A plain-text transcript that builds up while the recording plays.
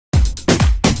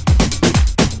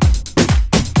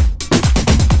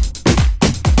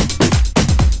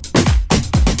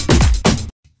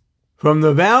From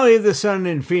the Valley of the Sun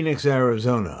in Phoenix,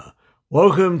 Arizona,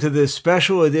 welcome to this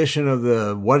special edition of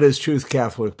the What is Truth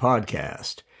Catholic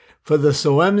podcast for the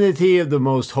Solemnity of the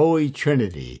Most Holy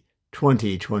Trinity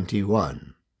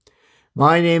 2021.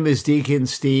 My name is Deacon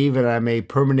Steve, and I'm a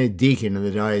permanent deacon in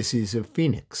the Diocese of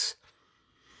Phoenix.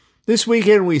 This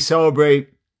weekend we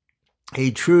celebrate a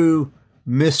true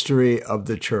mystery of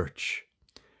the Church.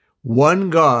 One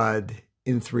God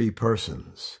in three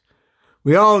persons.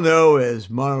 We all know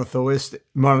as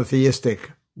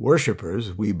monotheistic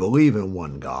worshipers, we believe in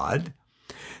one God,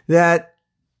 that,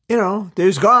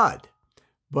 there's God.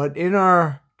 But in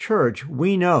our church,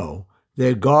 we know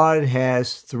that God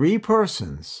has three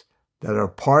persons that are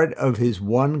part of his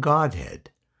one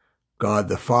Godhead. God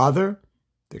the Father,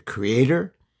 the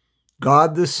Creator,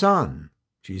 God the Son,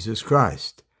 Jesus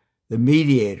Christ, the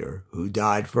Mediator who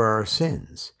died for our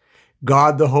sins,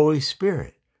 God the Holy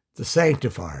Spirit, the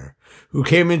Sanctifier, who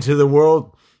came into the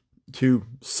world to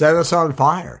set us on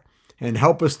fire and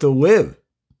help us to live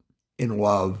in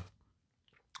love,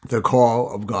 the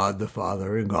call of God the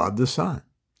Father and God the Son.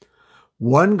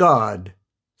 One God,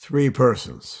 three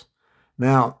persons.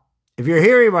 Now, if you're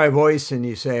hearing my voice and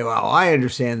you say, well, I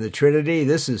understand the Trinity,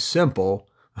 this is simple,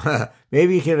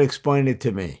 maybe you can explain it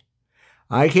to me.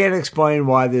 I can't explain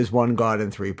why there's one God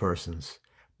in three persons,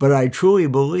 but I truly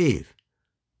believe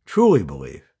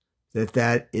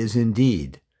that is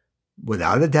indeed,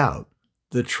 without a doubt,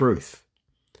 the truth.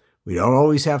 We don't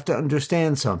always have to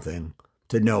understand something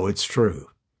to know it's true,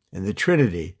 and the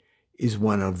Trinity is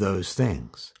one of those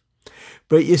things.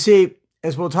 But you see,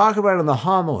 as we'll talk about in the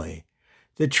homily,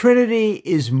 the Trinity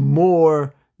is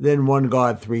more than one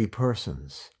God, three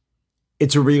persons.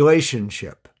 It's a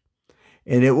relationship,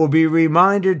 and it will be a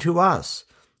reminder to us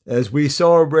as we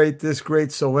celebrate this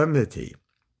great solemnity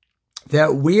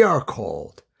that we are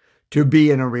called to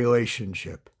be in a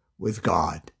relationship with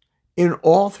God in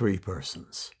all three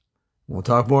persons. We'll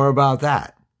talk more about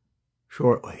that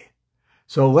shortly.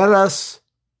 So let us,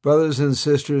 brothers and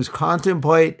sisters,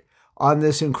 contemplate on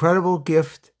this incredible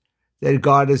gift that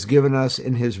God has given us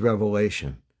in his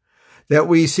revelation. That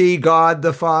we see God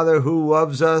the Father who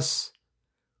loves us,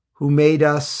 who made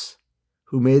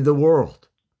the world.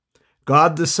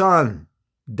 God the Son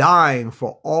dying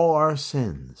for all our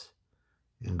sins.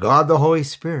 And God the Holy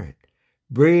Spirit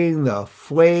bringing the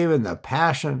flame and the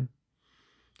passion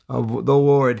of the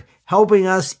Lord, helping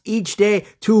us each day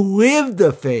to live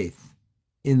the faith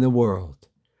in the world.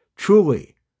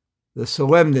 Truly, the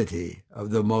solemnity of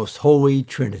the Most Holy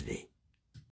Trinity.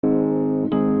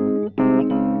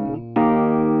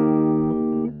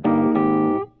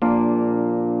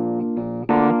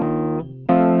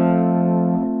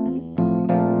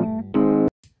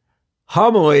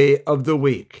 Homily of the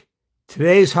Week.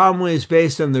 Today's homily is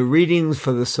based on the readings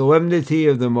for the Solemnity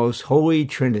of the Most Holy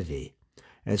Trinity,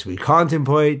 as we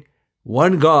contemplate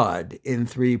one God in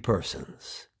three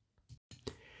persons.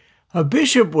 A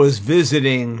bishop was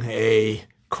visiting a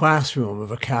classroom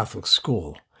of a Catholic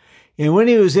school, and when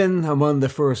he was in among the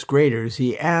first graders,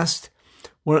 he asked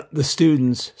one of the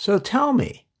students, "So tell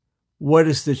me, what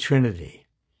is the Trinity?"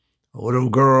 A little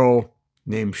girl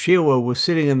named Sheila was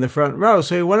sitting in the front row,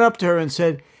 so he went up to her and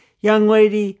said, "Young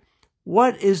lady,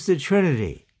 what is the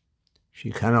Trinity?"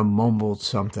 She kind of mumbled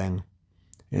something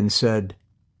and said,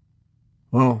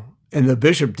 and the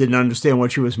bishop didn't understand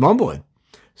what she was mumbling.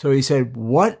 So he said,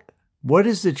 what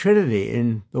is the Trinity?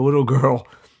 And the little girl,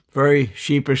 very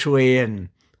sheepishly and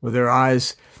with her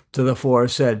eyes to the floor,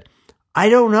 said, "I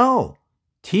don't know.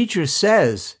 Teacher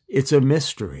says it's a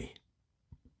mystery."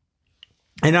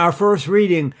 In our first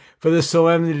reading for the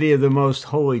Solemnity of the Most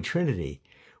Holy Trinity,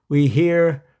 we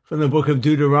hear from the book of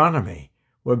Deuteronomy.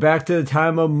 We're back to the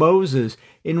time of Moses,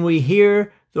 and we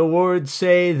hear the Lord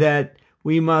say that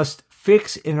we must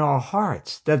fix in our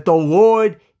hearts that the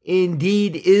Lord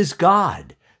indeed is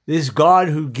God, this God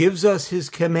who gives us his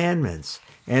commandments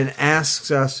and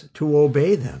asks us to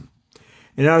obey them.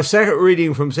 In our second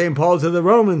reading from St. Paul to the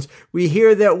Romans, we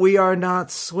hear that we are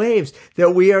not slaves,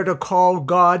 that we are to call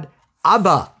God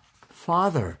Abba,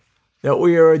 Father, that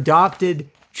we are adopted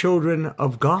children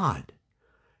of God.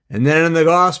 And then in the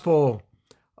Gospel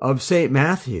of St.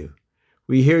 Matthew,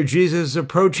 we hear Jesus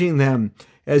approaching them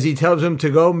as he tells them to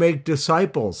go make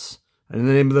disciples in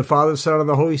the name of the Father, Son, and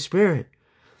the Holy Spirit.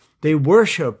 They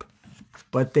worship,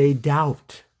 but they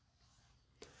doubt.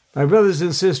 My brothers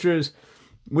and sisters,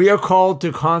 we are called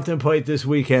to contemplate this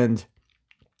weekend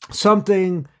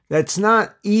something that's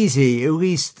not easy, at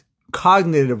least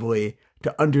cognitively,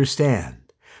 to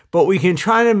understand. But we can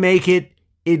try to make it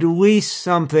at least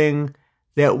something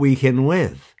that we can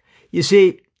live. You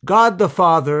see, God the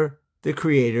Father, the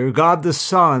Creator, God the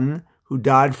Son, who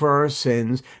died for our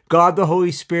sins, God the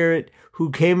Holy Spirit,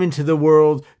 who came into the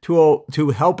world to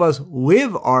help us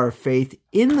live our faith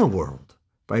in the world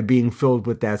by being filled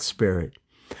with that Spirit.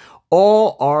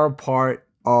 All are part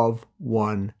of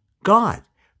one God.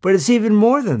 But it's even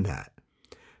more than that.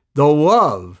 The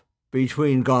love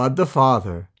between God the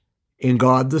Father and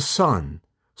God the Son,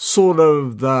 sort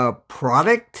of the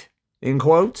product, in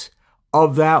quotes,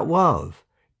 of that love,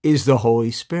 is the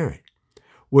Holy Spirit,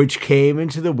 which came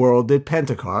into the world at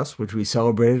Pentecost, which we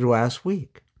celebrated last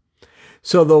week.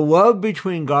 So the love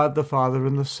between God the Father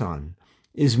and the Son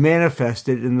is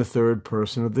manifested in the third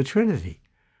person of the Trinity,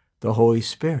 the Holy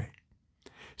Spirit.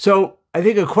 So I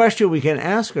think a question we can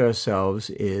ask ourselves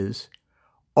is,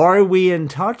 are we in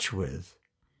touch with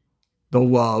the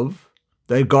love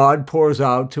that God pours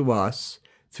out to us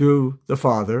through the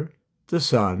Father, the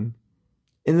Son,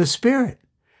 and the Spirit?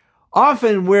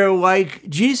 Often we're like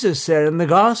Jesus said in the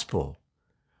gospel.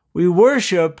 We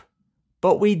worship,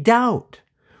 but we doubt.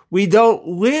 We don't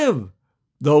live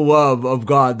the love of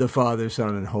God, the Father,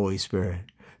 Son, and Holy Spirit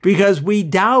because we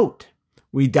doubt.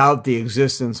 We doubt the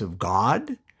existence of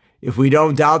God. If we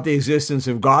don't doubt the existence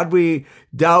of God, we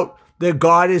doubt that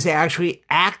God is actually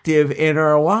active in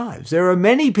our lives. There are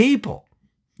many people,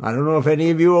 I don't know if any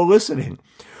of you are listening,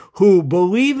 who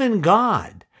believe in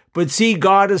God, but see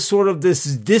God as sort of this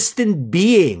distant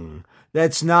being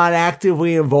that's not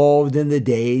actively involved in the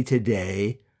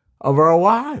day-to-day of our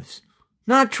lives.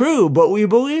 Not true, but we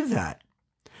believe that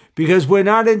because we're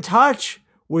not in touch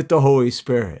with the Holy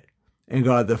Spirit and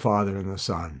God the Father and the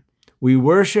Son. We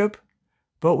worship,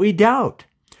 but we doubt.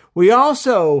 We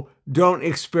also don't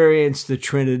experience the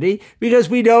Trinity because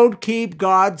we don't keep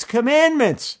God's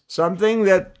commandments, something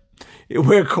that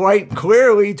we're quite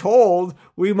clearly told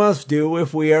we must do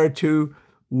if we are to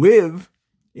live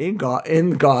in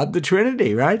God the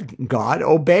Trinity, right? God,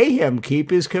 obey him,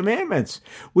 keep his commandments.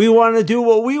 We want to do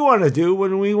what we want to do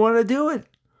when we want to do it.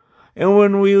 And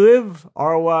when we live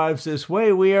our lives this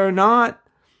way, we are not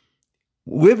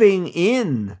living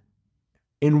in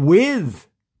and with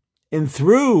and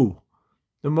through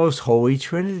the most holy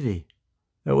Trinity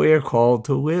that we are called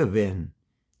to live in,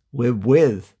 live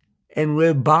with, and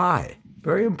live by.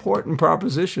 Very important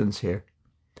propositions here.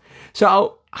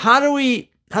 So how do we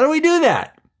do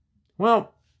that?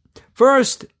 Well,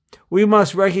 first, we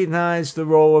must recognize the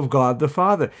role of God the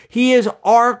Father. He is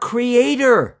our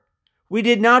creator. We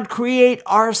did not create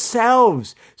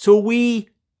ourselves, so we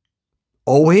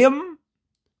owe him.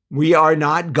 We are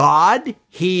not God.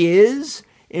 He is.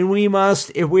 And we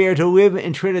must, if we are to live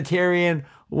in Trinitarian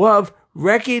love,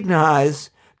 recognize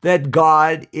that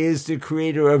God is the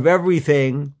creator of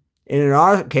everything, and in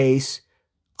our case,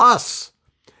 us.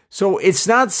 So it's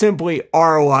not simply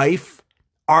our life,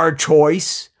 our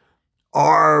choice,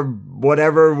 our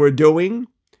whatever we're doing.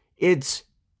 It's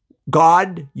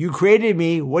God, you created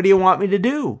me. What do you want me to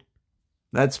do?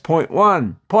 That's point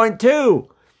one. Point two,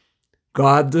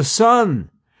 God the Son.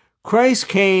 Christ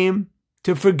came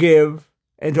to forgive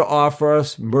and to offer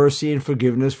us mercy and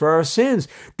forgiveness for our sins.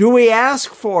 Do we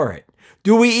ask for it?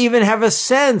 Do we even have a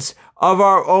sense of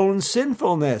our own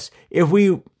sinfulness? If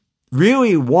we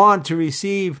really want to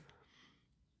receive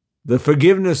the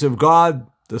forgiveness of God,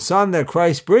 the Son that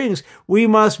Christ brings, we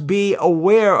must be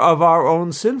aware of our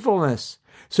own sinfulness.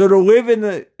 So to live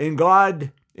in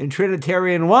God, in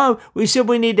Trinitarian love, we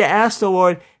simply need to ask the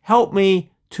Lord, help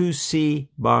me to see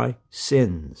my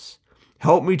sins.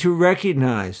 Help me to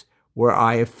recognize where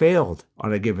I have failed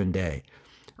on a given day.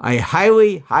 I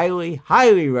highly, highly,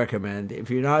 highly recommend, if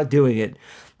you're not doing it,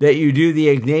 that you do the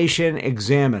Ignatian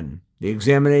Examen, the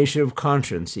examination of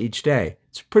conscience each day.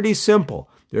 It's pretty simple.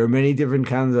 There are many different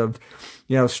kinds of,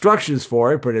 structures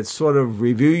for it, but it's sort of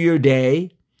review your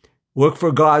day, look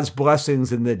for God's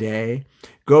blessings in the day,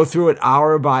 go through it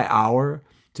hour by hour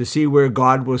to see where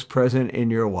God was present in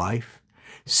your life,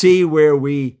 see where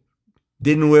we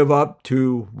didn't live up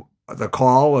to the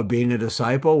call of being a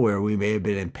disciple, where we may have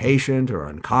been impatient or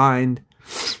unkind.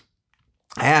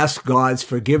 Ask God's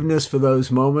forgiveness for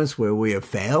those moments where we have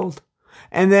failed,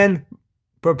 and then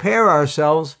prepare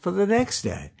ourselves for the next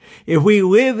day. If we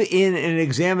live in an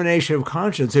examination of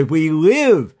conscience, if we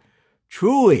live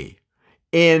truly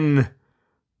in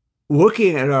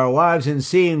looking at our lives and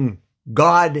seeing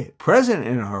God present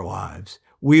in our lives,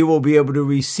 we will be able to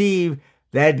receive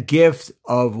that gift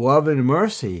of love and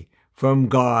mercy from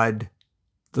God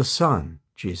the Son,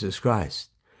 Jesus Christ.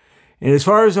 And as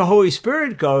far as the Holy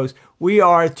Spirit goes, we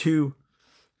are to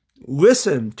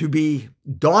listen, to be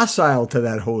docile to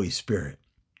that Holy Spirit,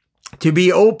 to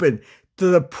be open to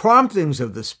the promptings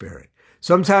of the Spirit.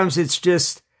 Sometimes it's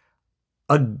just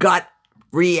a gut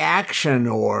reaction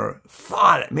or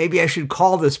thought. Maybe I should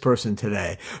call this person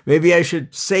today. Maybe I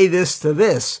should say this to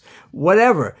this.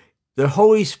 Whatever. The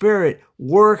Holy Spirit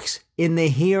works in the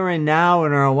here and now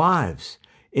in our lives.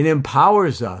 It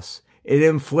empowers us. It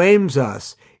inflames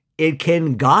us. It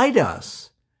can guide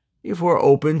us if we're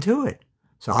open to it.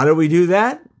 So how do we do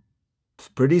that? It's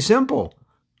pretty simple.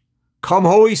 Come,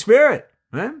 Holy Spirit.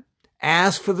 Right?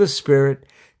 Ask for the Spirit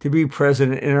to be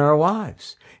present in our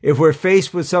lives. If we're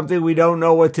faced with something we don't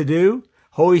know what to do,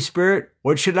 Holy Spirit,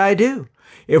 what should I do?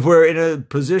 If we're in a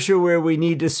position where we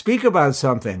need to speak about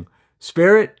something,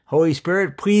 Spirit, Holy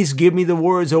Spirit, please give me the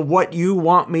words of what you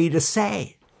want me to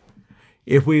say.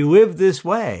 If we live this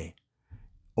way,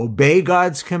 obey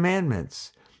God's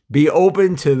commandments, be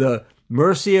open to the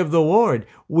mercy of the Lord,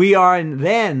 we are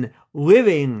then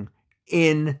living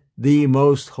in the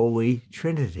most holy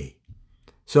Trinity,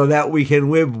 so that we can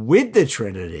live with the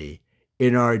Trinity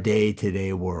in our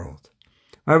day-to-day world.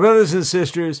 My brothers and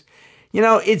sisters,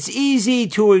 it's easy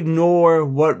to ignore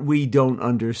what we don't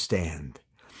understand.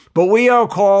 But we are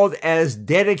called as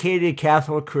dedicated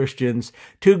Catholic Christians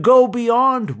to go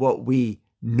beyond what we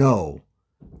know,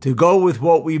 to go with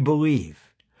what we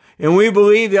believe. And we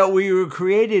believe that we were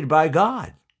created by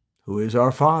God, who is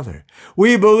our Father.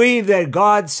 We believe that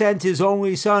God sent his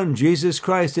only Son, Jesus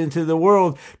Christ, into the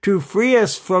world to free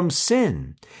us from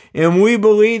sin. And we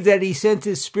believe that he sent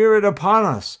his Spirit upon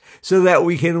us so that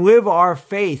we can live our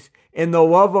faith in the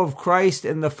love of Christ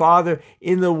and the Father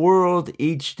in the world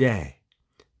each day.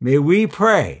 May we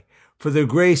pray for the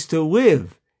grace to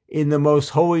live in the most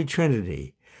holy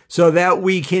Trinity so that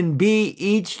we can be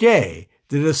each day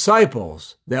the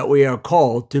disciples that we are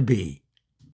called to be.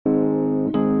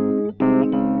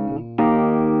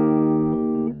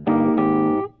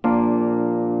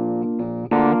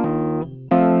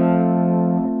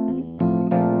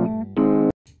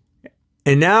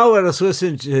 And now let us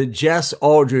listen to Jess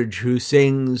Aldridge, who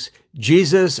sings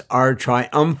Jesus, Our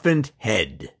Triumphant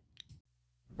Head.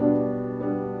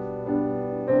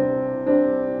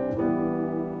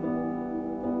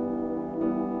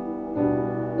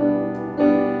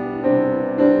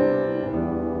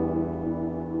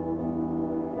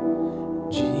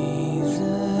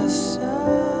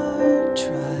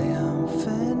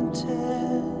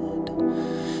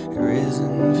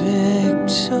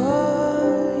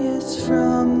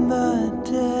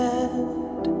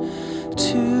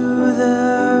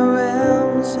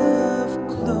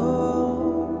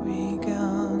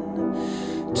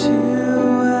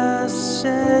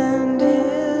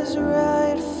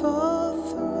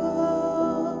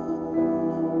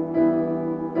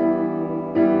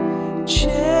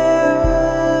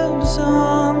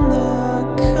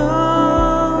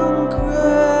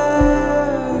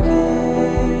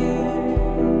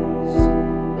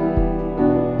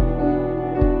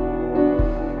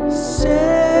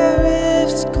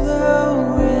 Seraphs glow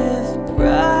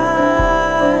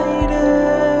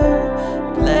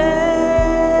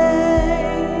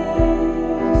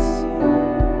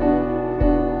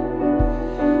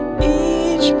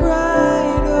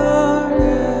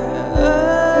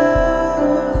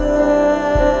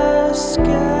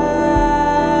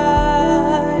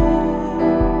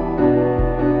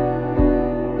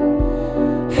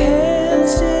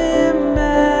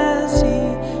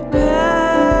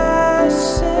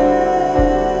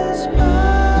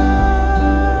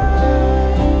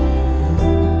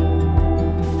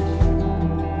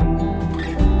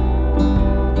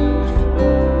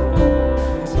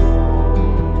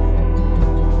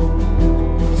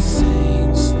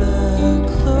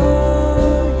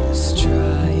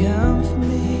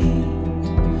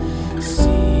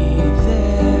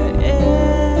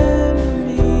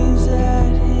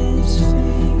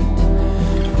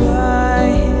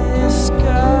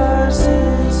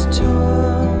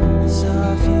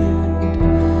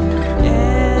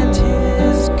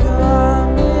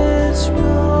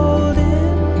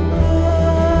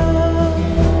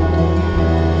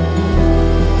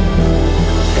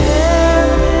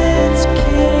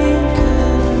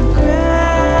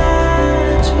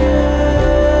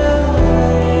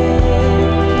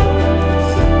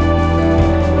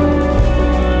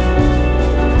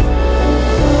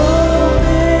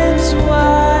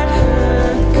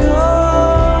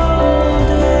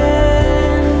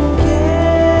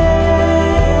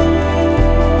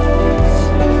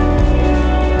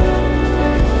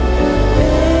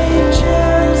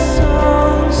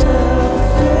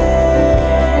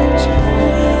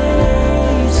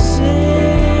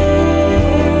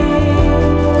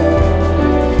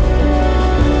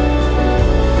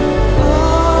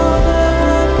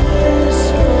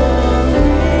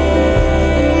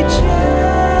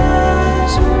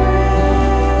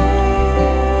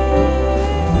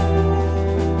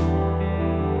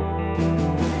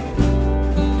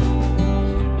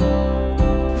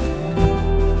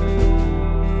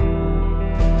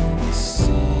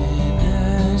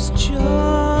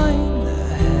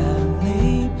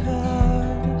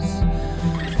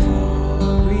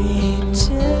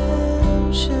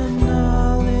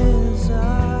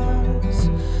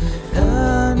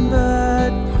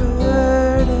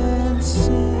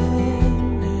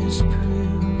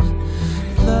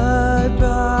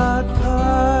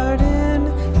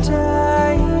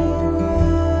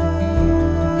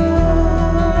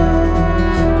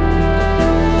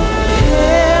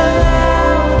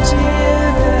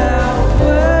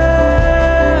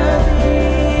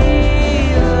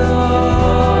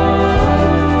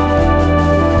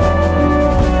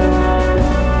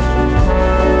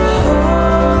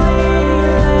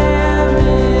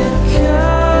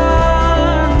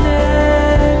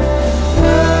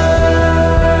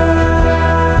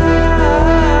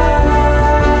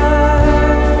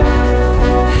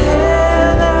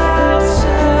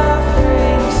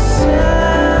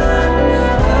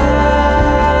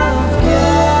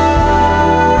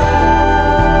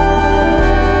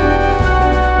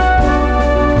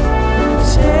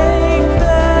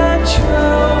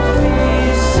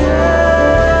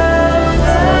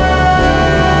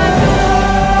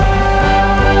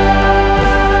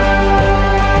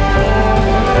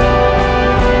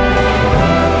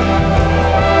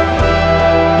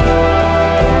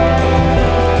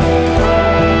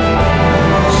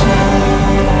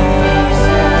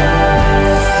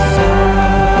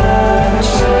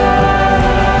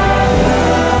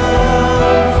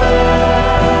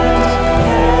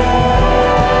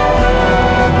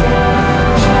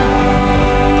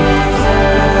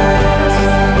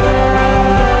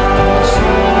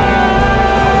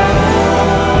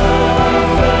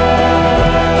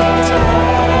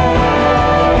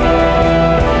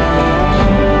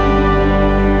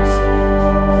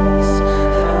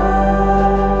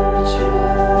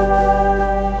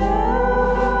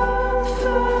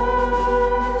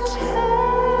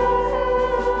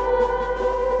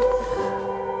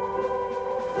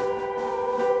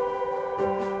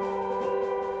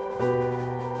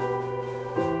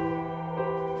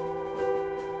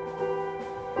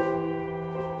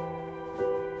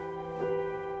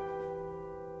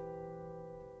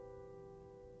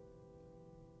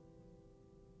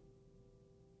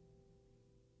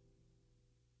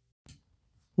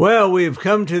Well, we've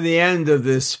come to the end of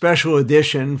this special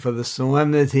edition for the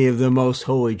Solemnity of the Most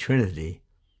Holy Trinity,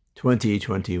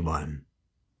 2021.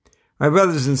 My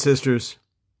brothers and sisters,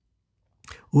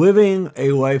 living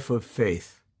a life of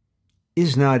faith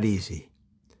is not easy.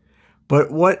 But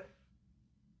what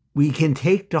we can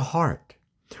take to heart,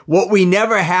 what we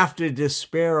never have to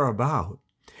despair about,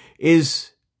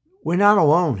 is we're not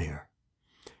alone here.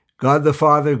 God the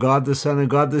Father, God the Son,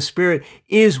 and God the Spirit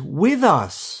is with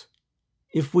us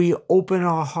if we open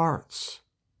our hearts,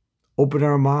 open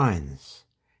our minds,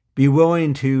 be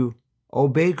willing to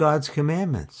obey God's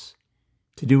commandments,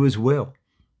 to do His will,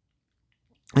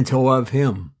 and to love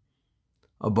Him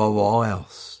above all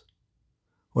else.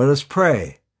 Let us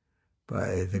pray,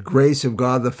 by the grace of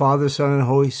God the Father, Son, and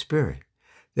Holy Spirit,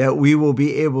 that we will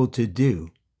be able to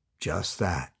do just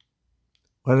that.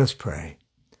 Let us pray.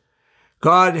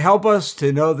 God, help us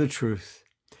to know the truth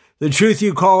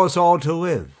you call us all to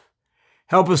live.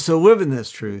 Help us to live in this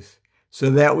truth so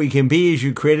that we can be as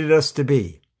you created us to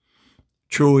be,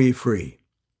 truly free.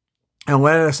 And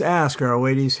let us ask Our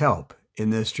Lady's help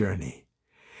in this journey.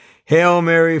 Hail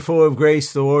Mary, full of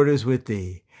grace, the Lord is with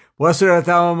thee. Blessed art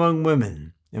thou among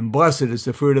women, and blessed is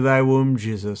the fruit of thy womb,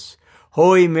 Jesus.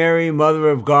 Holy Mary, Mother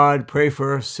of God, pray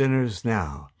for us sinners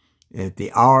now, and at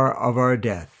the hour of our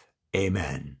death.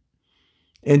 Amen.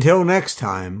 Until next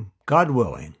time, God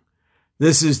willing,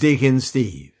 this is Deacon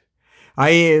Steve.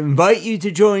 I invite you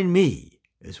to join me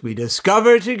as we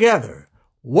discover together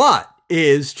what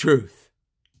is truth.